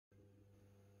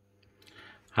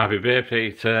Happy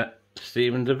birthday to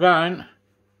Stephen Devine.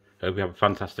 Hope you have a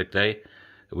fantastic day.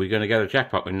 Are we going to get a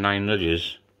jackpot with 9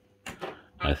 nudges?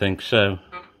 I think so.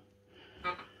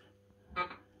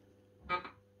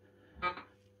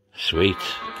 Sweet.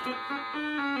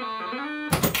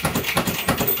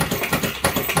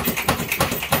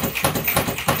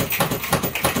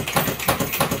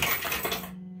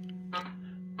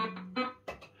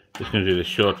 Just going to do this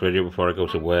short video before I go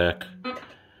to work.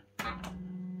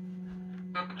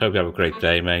 Hope you have a great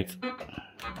day, mate.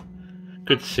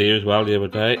 Good to see you as well the other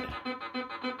day.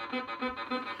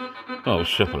 Oh,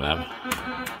 shuffle out.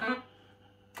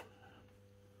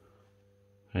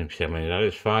 Let me see how many that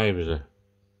is. 5, is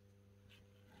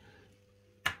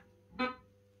it?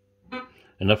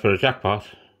 Enough for a jackpot.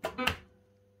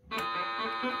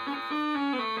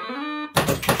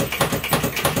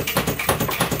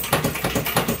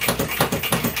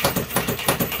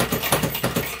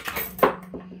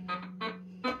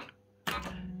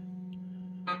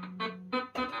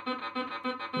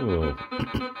 Ooh.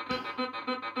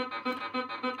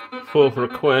 4 for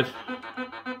 £1.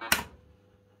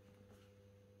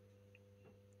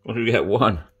 What did we get?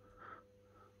 1? I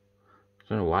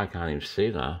don't know why I can't even see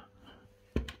that.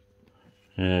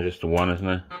 Yeah, just a 1, isn't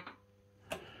it?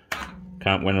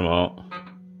 Can't win them all.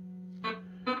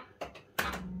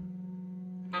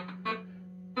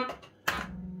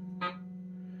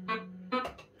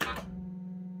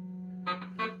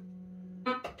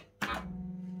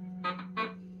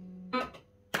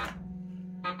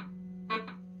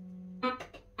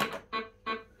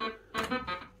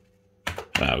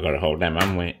 Well, we've got to hold them,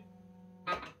 haven't we?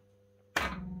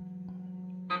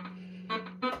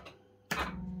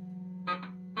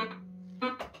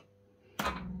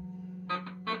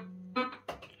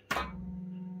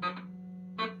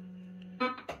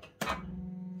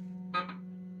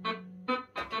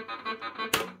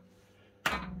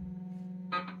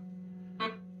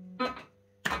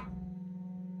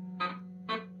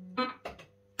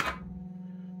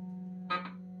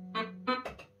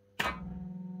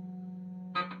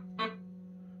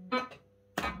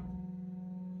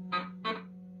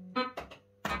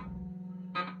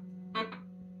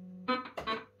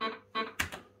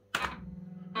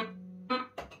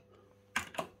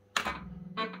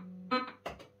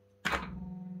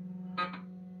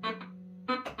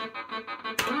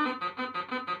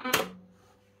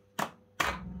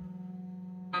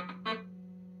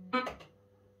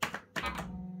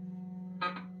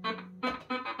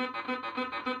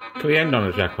 Can we end on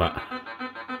a jackpot?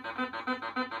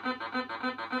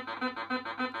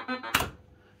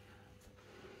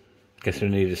 Guess we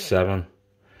need a 7.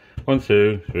 1,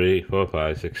 2, 3, 4,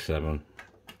 5, 6, 7.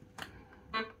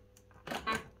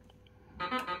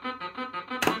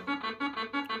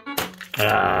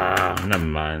 Ah, never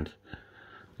mind.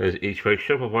 There's each way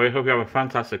shuffle for you. Hope you have a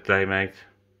fantastic day, mate.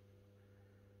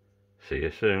 See you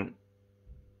soon.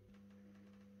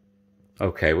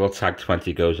 Okay, we'll tag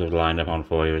 20 goes of lineup on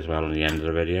for you as well at the end of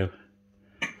the video.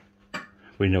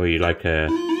 We know you like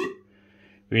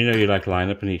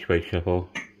lineup in each way shuffle.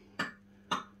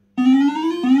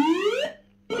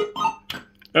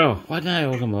 Oh, why didn't I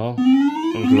hold them all?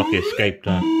 I was lucky escaped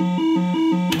that.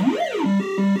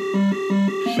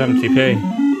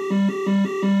 70p.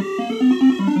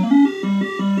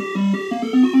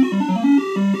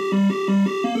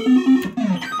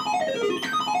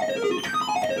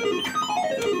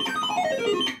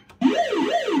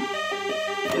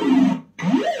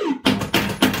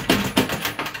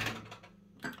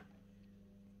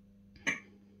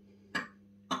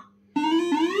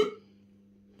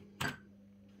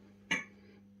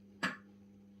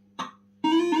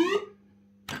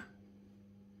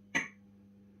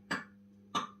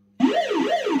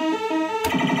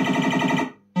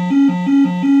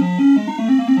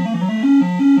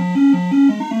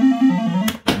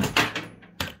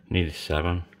 Need a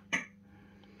 7.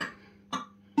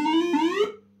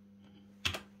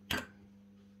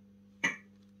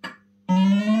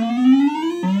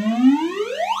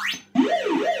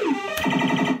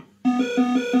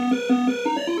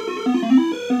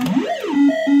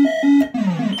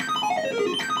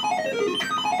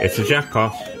 It's a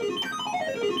jackpot.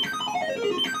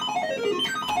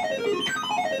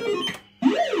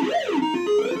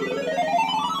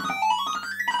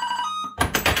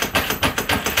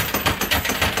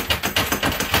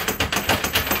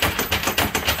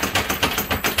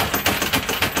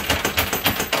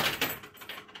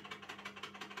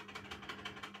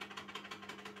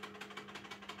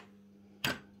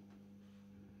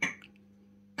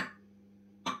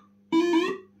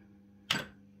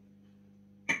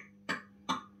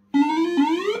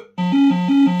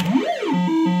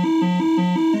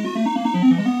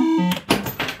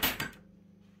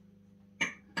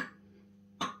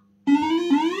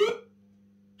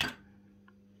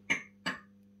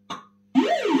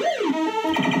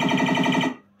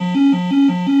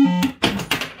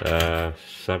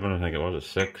 7, I think it was, at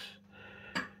 6.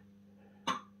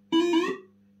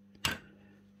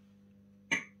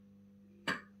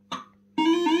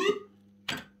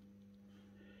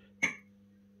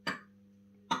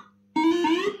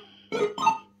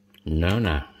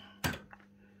 No.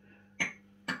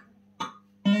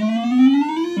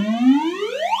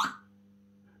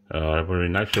 Oh, that would be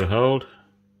nice to hold.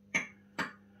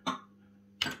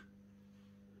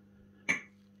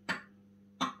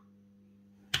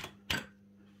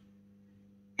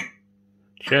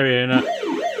 Cherry in it.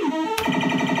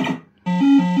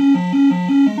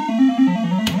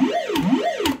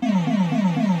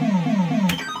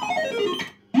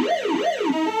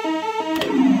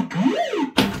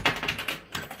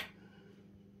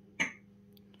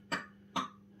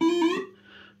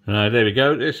 Right, there we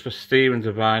go. This is for Steve and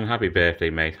Devine. Happy birthday,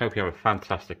 mate. Hope you have a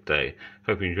fantastic day.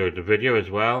 Hope you enjoyed the video as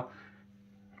well.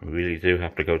 I really do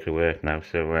have to go to work now,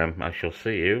 so I shall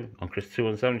see you on Chris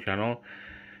 217 channel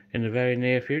in the very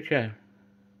near future.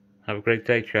 Have a great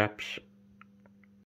day, chaps.